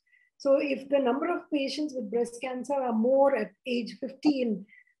West. So if the number of patients with breast cancer are more at age 50 in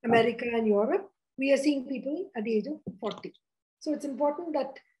America and Europe, we are seeing people at the age of 40. So it's important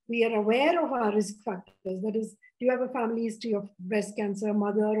that we are aware of our risk factors. That is, do you have a family history of breast cancer,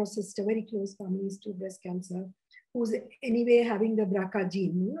 mother or sister, very close family history of breast cancer, who's anyway having the BRCA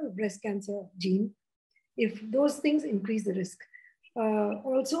gene, breast cancer gene? If those things increase the risk.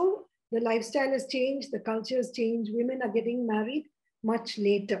 Also, the lifestyle has changed, the culture has changed. Women are getting married much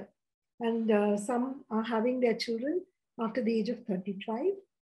later. And some are having their children after the age of 35,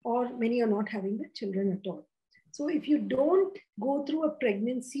 or many are not having the children at all. So if you don't go through a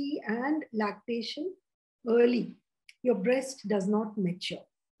pregnancy and lactation early, your breast does not mature.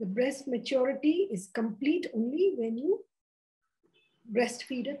 The breast maturity is complete only when you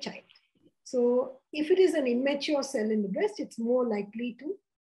breastfeed a child. So if it is an immature cell in the breast, it's more likely to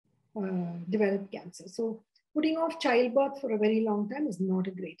develop cancer. So putting off childbirth for a very long time is not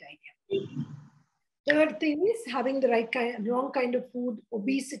a great idea. Third thing is having the wrong kind of food.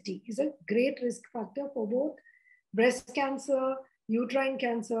 Obesity is a great risk factor for both breast cancer, uterine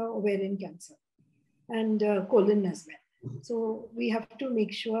cancer, ovarian cancer, and colon as well. So we have to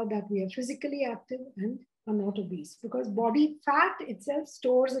make sure that we are physically active and are not obese, because body fat itself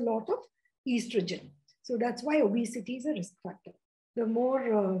stores a lot of estrogen. So that's why obesity is a risk factor. The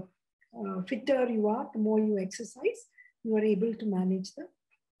more fitter you are, the more you exercise, you are able to manage the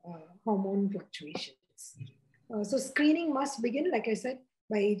hormone fluctuations. So screening must begin, like I said,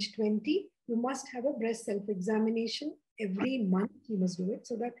 by age 20. You must have a breast self-examination every month. You must do it,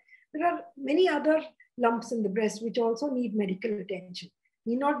 so that there are many other lumps in the breast which also need medical attention.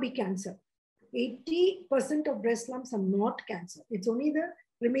 Need not be cancer. 80% of breast lumps are not cancer. It's only the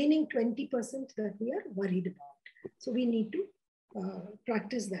remaining 20% that we are worried about. So we need to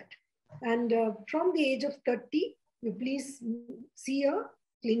practice that. And from the age of 30, you please see a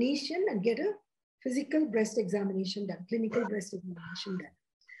clinician and get a physical breast examination done, clinical breast examination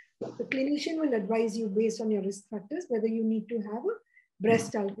done. The clinician will advise you based on your risk factors whether you need to have a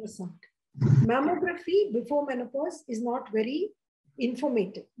breast ultrasound. Mammography before menopause is not very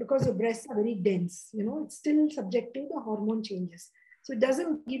informative because the breasts are very dense. You know, it's still subject to the hormone changes. So it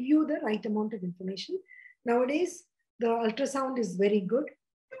doesn't give you the right amount of information. Nowadays, the ultrasound is very good.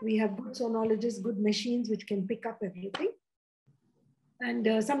 We have good sonologists, good machines which can pick up everything.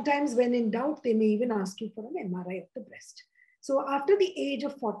 And sometimes when in doubt, they may even ask you for an MRI of the breast. So after the age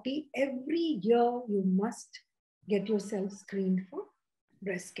of 40, every year you must get yourself screened for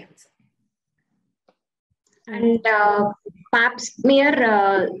breast cancer. And pap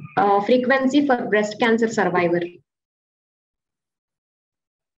smear frequency for breast cancer survivor.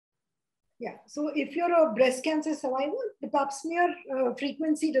 Yeah, so if you're a breast cancer survivor, the pap smear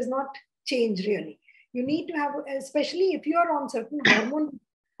frequency does not change really. You need to have, especially if you're on certain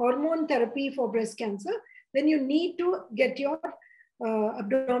hormone therapy for breast cancer, then you need to get your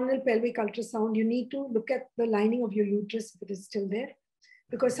abdominal pelvic ultrasound. You need to look at the lining of your uterus if it is still there,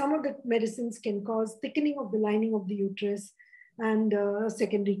 because some of the medicines can cause thickening of the lining of the uterus and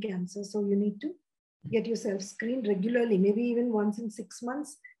secondary cancer. So you need to get yourself screened regularly, maybe even once in 6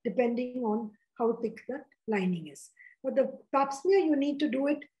 months, depending on how thick that lining is. But the pap smear, you need to do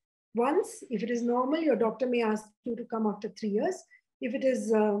it once. If it is normal, your doctor may ask you to come after 3 years. If it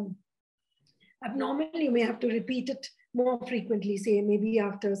is abnormal, you may have to repeat it more frequently, say maybe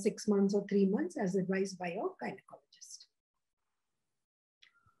after 6 months or 3 months, as advised by your gynecologist.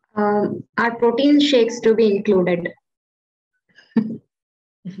 Are protein shakes to be included?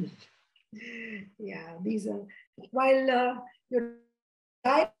 Yeah, these are, while your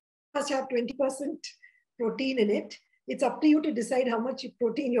diet must have 20% protein in it, it's up to you to decide how much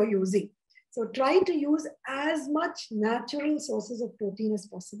protein you're using. So try to use as much natural sources of protein as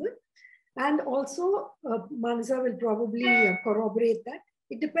possible. And also, Manasa will probably corroborate that.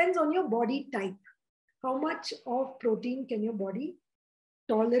 It depends on your body type. How much of protein can your body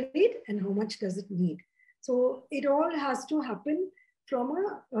tolerate and how much does it need? So it all has to happen from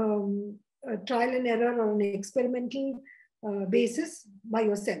a trial and error or an experimental basis by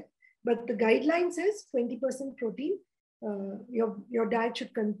yourself. But the guideline says 20% protein. Your diet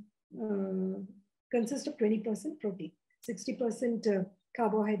should consist of 20% protein, 60%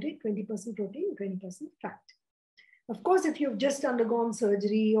 carbohydrate, 20% protein, 20% fat. Of course, if you've just undergone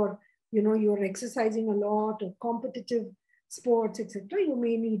surgery or you're exercising a lot or competitive sports, etc., you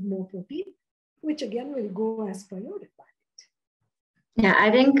may need more protein, which again will go as per your requirement. Yeah,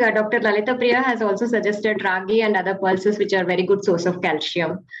 I think Dr. Lalita Priya has also suggested ragi and other pulses, which are very good source of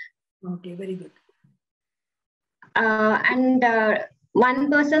calcium. Okay, very good. And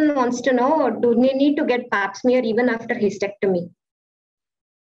one person wants to know, do they need to get pap smear even after hysterectomy?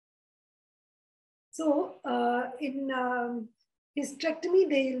 So in hysterectomy,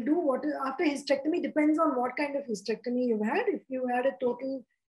 they'll do what after hysterectomy depends on what kind of hysterectomy you've had. If you had a total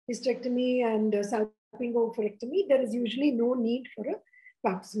hysterectomy and salpingo-oophorectomy, there is usually no need for a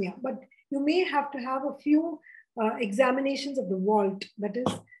pap smear. But you may have to have a few examinations of the vault, that is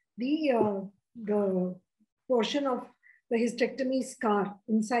the portion of the hysterectomy scar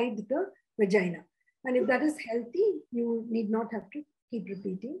inside the vagina. And if that is healthy, you need not have to keep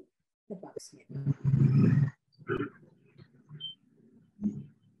repeating the pap smear.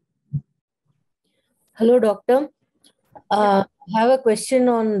 Hello, doctor. I have a question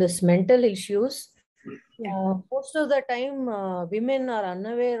on this mental issues. Yeah. Most of the time, women are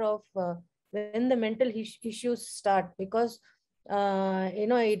unaware of when the mental issues start because,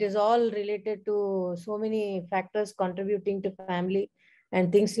 it is all related to so many factors contributing to family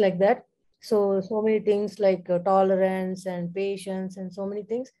and things like that. So many things like tolerance and patience and so many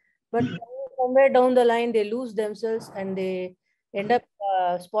things. But somewhere down the line, they lose themselves and they end up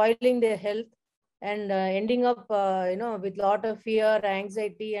spoiling their health and ending up, with a lot of fear,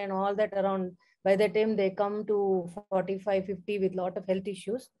 anxiety and all that around by the time they come to 45, 50 with a lot of health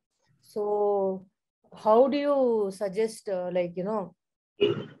issues. So how do you suggest, how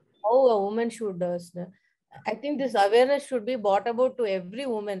a woman should, I think this awareness should be brought about to every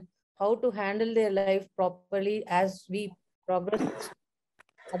woman, how to handle their life properly as we progress,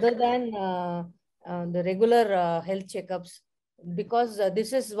 other than the regular health checkups, because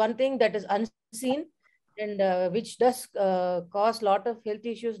this is one thing that is unseen and which does cause a lot of health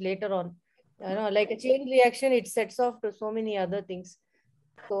issues later on. Like a chain reaction, it sets off to so many other things.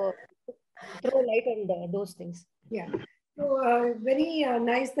 So throw light on those things. Yeah. So very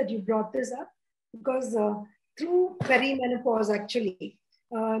nice that you brought this up, because through perimenopause, actually,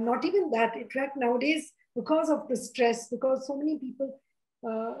 not even that, in fact, nowadays, because of the stress, because so many people,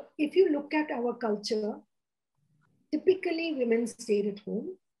 if you look at our culture, typically women stayed at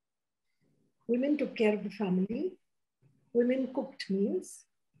home, women took care of the family, women cooked meals,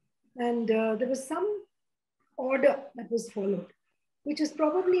 and there was some order that was followed, which is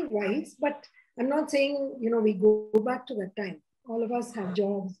probably wise, but I'm not saying, we go back to that time. All of us have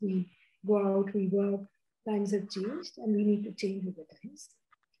jobs, we go out, we work, times have changed and we need to change with the times.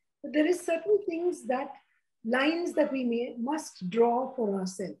 But there is certain things lines that we must draw for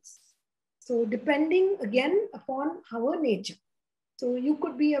ourselves. So depending again upon our nature. So you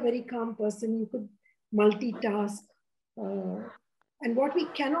could be a very calm person, you could multitask. And what we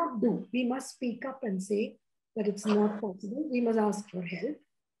cannot do, we must speak up and say that it's not possible. We must ask for help.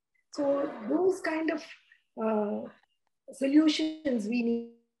 So those kind of solutions we need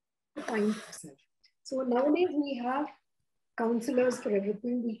to find ourselves. So nowadays we have counselors for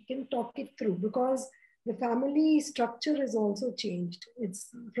everything. We can talk it through because the family structure has also changed. It's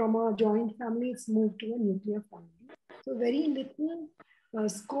from a joint family, it's moved to a nuclear family. So very little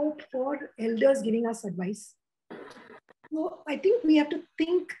scope for elders giving us advice. So I think we have to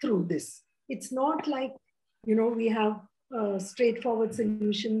think through this. It's not like, we have a straightforward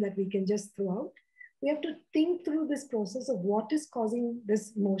solution that we can just throw out. We have to think through this process of what is causing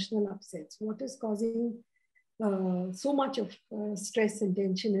this emotional upsets, what is causing so much of stress and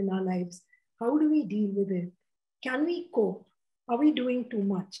tension in our lives. How do we deal with it? Can we cope? Are we doing too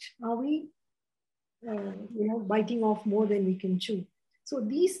much? Are we biting off more than we can chew? So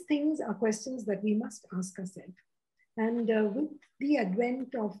these things are questions that we must ask ourselves. And with the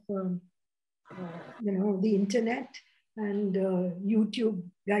advent of the internet and YouTube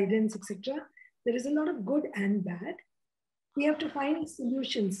guidance, etc., there is a lot of good and bad. We have to find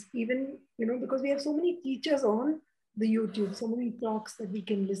solutions, even because we have so many teachers on the YouTube, so many talks that we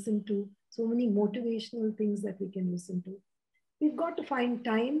can listen to, so many motivational things that we can listen to. We've got to find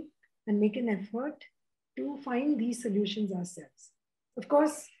time and make an effort to find these solutions ourselves. Of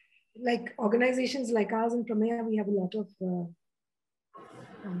course, like organizations like ours in Prameya, we have a lot of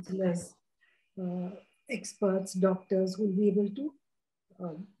counselors, experts, doctors who will be able to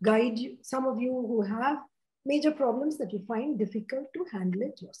guide you. Some of you who have major problems that you find difficult to handle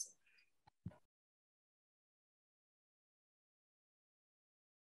it yourself.